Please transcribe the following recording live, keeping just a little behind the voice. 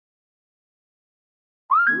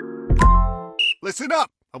Listen up.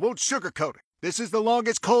 I won't sugarcoat it. This is the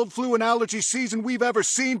longest cold, flu, and allergy season we've ever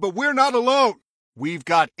seen, but we're not alone. We've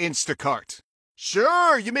got Instacart.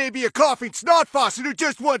 Sure, you may be a coughing snot faucet who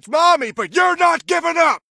just wants mommy, but you're not giving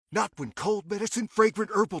up. Not when cold medicine, fragrant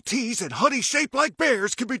herbal teas, and honey shaped like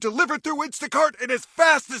bears can be delivered through Instacart in as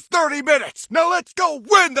fast as 30 minutes. Now let's go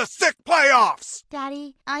win the sick playoffs.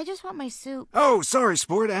 Daddy, I just want my soup. Oh, sorry,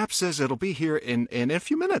 Sport. App says it'll be here in a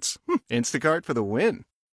few minutes. Instacart for the win.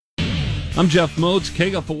 I'm Jeff Moats,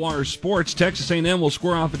 KFOR Sports. Texas A&M will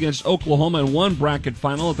square off against Oklahoma in one bracket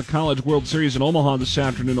final at the College World Series in Omaha this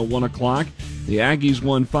afternoon at 1 o'clock. The Aggies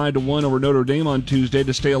won 5-1 over Notre Dame on Tuesday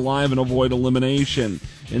to stay alive and avoid elimination.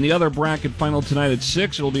 In the other bracket final tonight at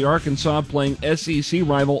 6, it'll be Arkansas playing SEC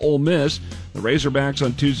rival Ole Miss. The Razorbacks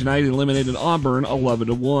on Tuesday night eliminated Auburn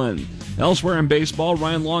 11-1. Elsewhere in baseball,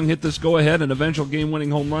 Ryan Long hit this go-ahead and eventual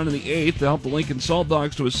game-winning home run in the 8th to help the Lincoln Salt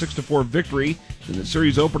Dogs to a 6-4 victory in the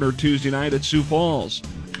series opener Tuesday night at Sioux Falls.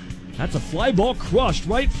 That's a fly ball crushed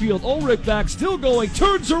right field. Ulrich back, still going,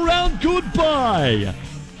 turns around, goodbye.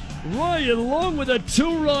 Ryan Long with a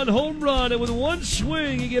 2-run home run, and with one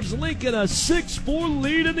swing, he gives Lincoln a 6-4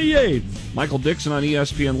 lead in the 8th. Michael Dixon on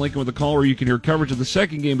ESPN Lincoln with a call where you can hear coverage of the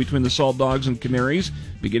second game between the Salt Dogs and Canaries,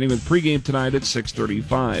 beginning with pregame tonight at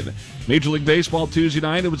 6:35. Major League Baseball Tuesday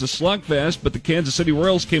night, it was a slugfest, but the Kansas City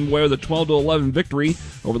Royals came away with a 12-11 victory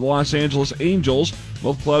over the Los Angeles Angels.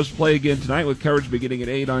 Both clubs play again tonight with coverage beginning at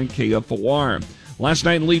 8 on KFOR. Last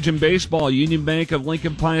night in Legion Baseball, Union Bank of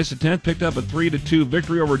Lincoln Pius X picked up a 3-2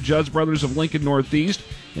 victory over Judds Brothers of Lincoln Northeast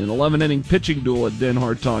in an 11-inning pitching duel at Den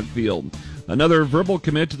Hartog Field. Another verbal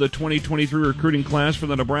commit to the 2023 recruiting class for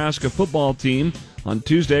the Nebraska football team. On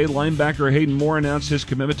Tuesday, linebacker Hayden Moore announced his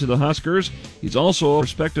commitment to the Huskers. He's also a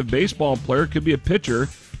prospective baseball player, could be a pitcher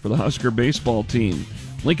for the Husker baseball team.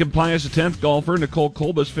 Lincoln Pius X golfer Nicole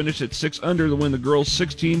Kolbus finished at 6 under to win the girls'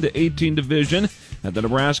 16-18 division at the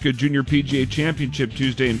Nebraska Junior PGA Championship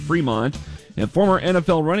Tuesday in Fremont. And former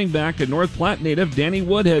NFL running back and North Platte native Danny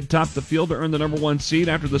Woodhead topped the field to earn the number 1 seed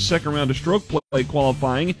after the second round of stroke play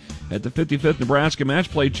qualifying at the 55th Nebraska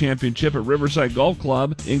Match Play Championship at Riverside Golf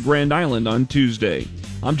Club in Grand Island on Tuesday.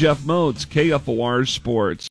 I'm Jeff Moats, KFOR Sports.